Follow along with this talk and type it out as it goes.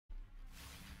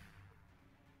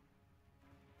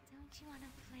you want to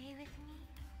play with me?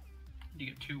 You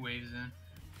get 2 waves in.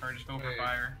 Or just go for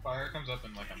fire. Fire comes up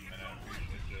in like a minute. We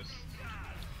should just...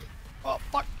 Oh,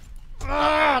 fuck.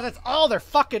 Ah, that's all their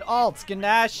fucking alts.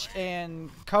 Ganesh and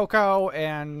Coco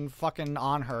and fucking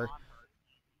on her.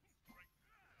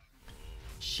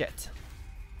 Shit.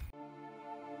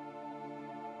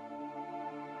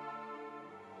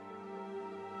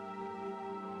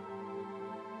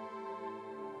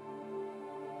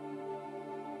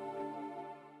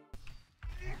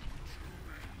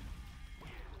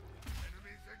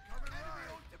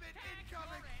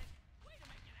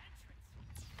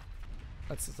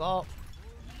 That's his ult.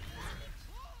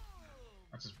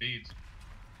 That's his beads.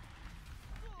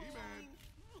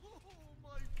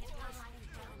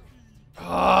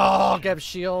 Oh, get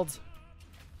shield.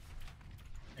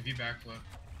 If you backflip.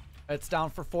 It's down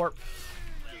for Fort.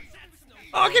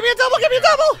 Oh, give me a double! Give me a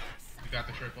double! You got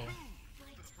the triple.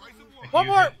 If One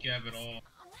you more! Gab it all.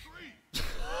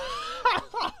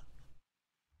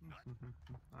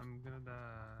 I'm gonna die.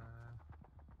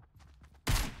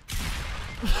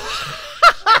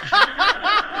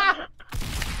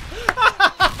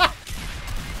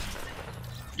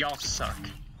 Y'all suck.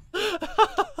 I'm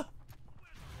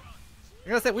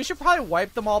gonna say, we should probably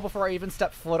wipe them all before I even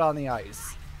step foot on the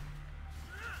ice.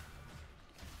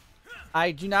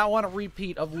 I do not want a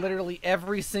repeat of literally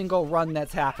every single run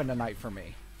that's happened tonight for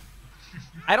me.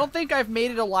 I don't think I've made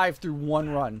it alive through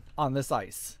one run on this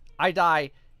ice. I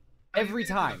die every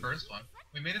time. The first one.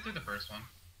 We made it through the first one.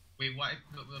 We wiped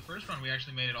the first one. We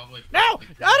actually made it all the way. No, I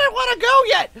didn't want to go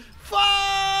yet.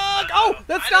 Fuck! Oh,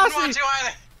 that's I didn't Stassi. want to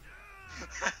either.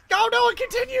 Oh no, it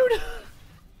continued.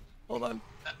 Hold on.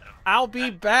 I'll be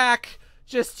back.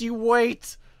 Just you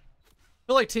wait. I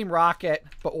feel like Team Rocket,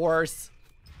 but worse.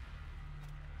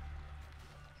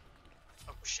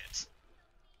 Oh shit.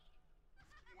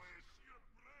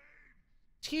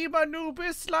 Team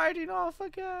Anubis sliding off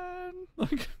again.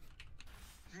 Like,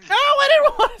 no, I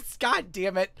didn't want to. God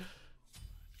damn it.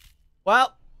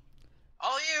 Well.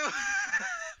 All you.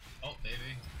 Oh,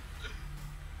 baby.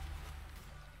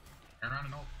 Turn around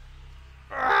and ult.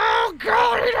 Oh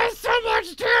god, he does so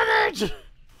much damage.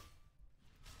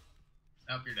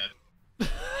 Oh, you're dead.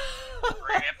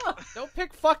 Rip. Don't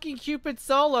pick fucking Cupid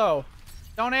solo.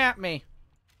 Don't at me.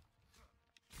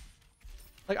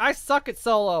 Like, I suck at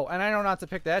solo, and I know not to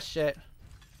pick that shit. That's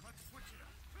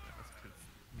because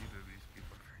neither of these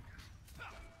people are very good.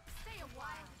 Stay a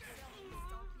while.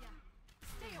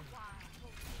 Stay a while.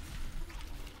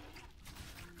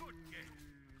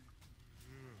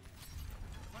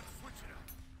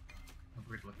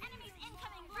 Enemies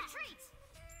incoming. Retreat.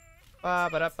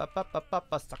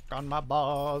 Ba-ba-da-ba-ba-ba-ba, stuck on my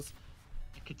balls.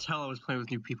 I could tell I was playing with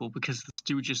new people because this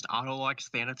dude just auto-locks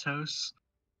Thanatos,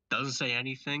 doesn't say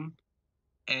anything,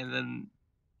 and then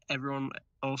everyone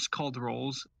else called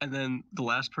rolls, and then the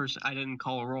last person, I didn't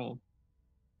call a roll.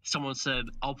 Someone said,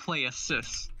 I'll play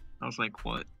assist. I was like,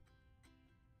 what?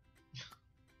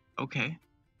 Okay.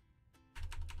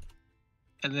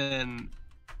 And then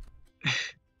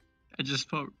I just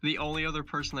put the only other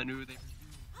person that knew they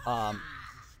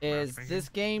Is this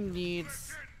game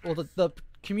needs, well, the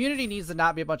community needs to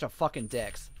not be a bunch of fucking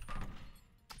dicks.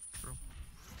 True.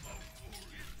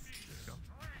 Let's go.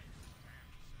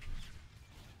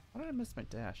 Why did I miss my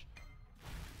dash?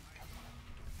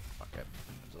 Fuck it.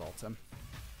 Just ult him.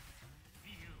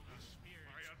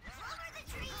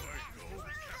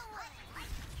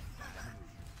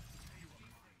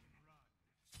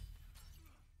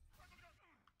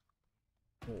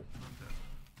 Oh.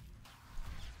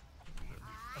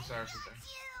 I'm sorry for that.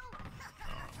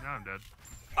 Now I'm dead.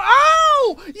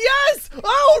 Oh! Yes!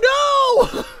 Oh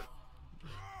no!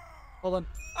 Hold on.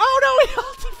 Oh no, he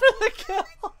ulted for the kill!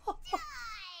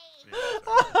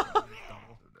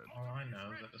 All I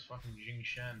know is that this fucking Jing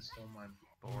Shen stole my.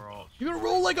 But we're all. You gonna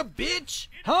roll like a bitch?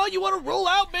 Huh? You wanna roll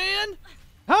out, man?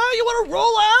 Huh? You wanna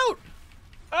roll out?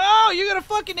 Oh, you're gonna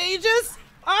fucking Aegis?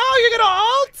 Oh, you're gonna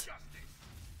ult?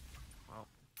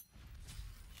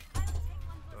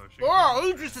 Well. Oh,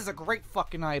 Aegis is a great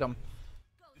fucking item.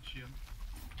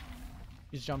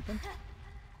 He's jumping.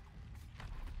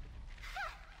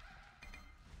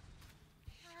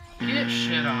 Get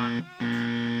shit on.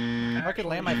 I could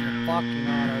land my fucking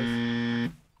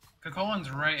autos. Cocolin's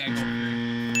right angle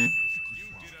 3.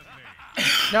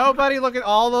 Nobody look at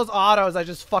all those autos I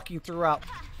just fucking threw out.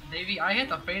 Davey, I hit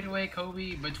the fadeaway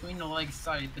Kobe between the leg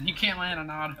sight, and you can't land an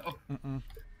auto.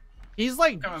 He's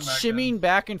like Coming back shimmying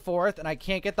back and forth, and I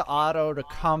can't get the auto to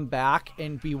come back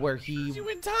and be where he. You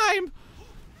in time.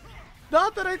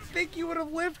 Not that I think you would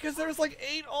have lived, because there's like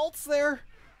 8 ults there.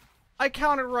 I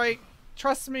counted right.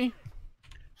 Trust me.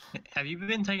 Have you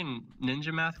been taking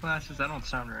ninja math classes? That don't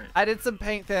sound right. I did some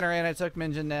paint thinner and I took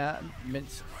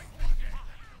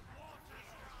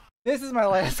This is my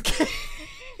last game.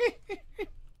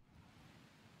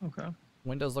 Okay.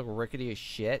 Windows look rickety as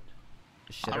shit.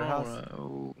 I Shitter don't house.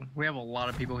 know. We have a lot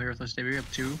of people here with us today. We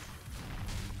have 2.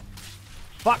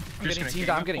 Fuck! I'm Just getting gonna teamed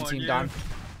gang on. I'm getting up on teamed you. on.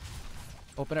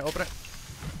 Open it. Open it.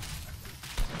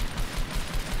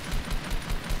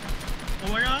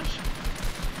 Oh my gosh!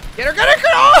 Get her! Get her!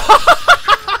 Get her!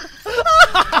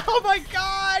 Oh my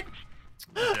god!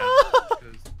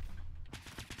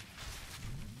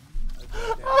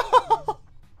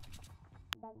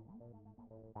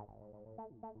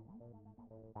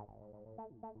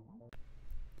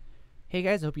 Hey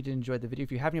guys, I hope you did enjoy the video.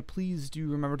 If you haven't, please do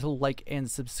remember to like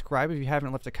and subscribe. If you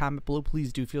haven't left a comment below,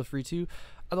 please do feel free to.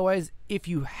 Otherwise, if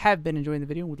you have been enjoying the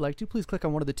video and would like to, please click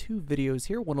on one of the 2 videos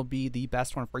here. One will be the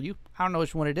best one for you. I don't know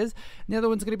which one it is. And the other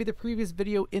one's going to be the previous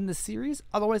video in the series.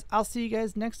 Otherwise, I'll see you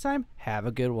guys next time. Have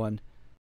a good one.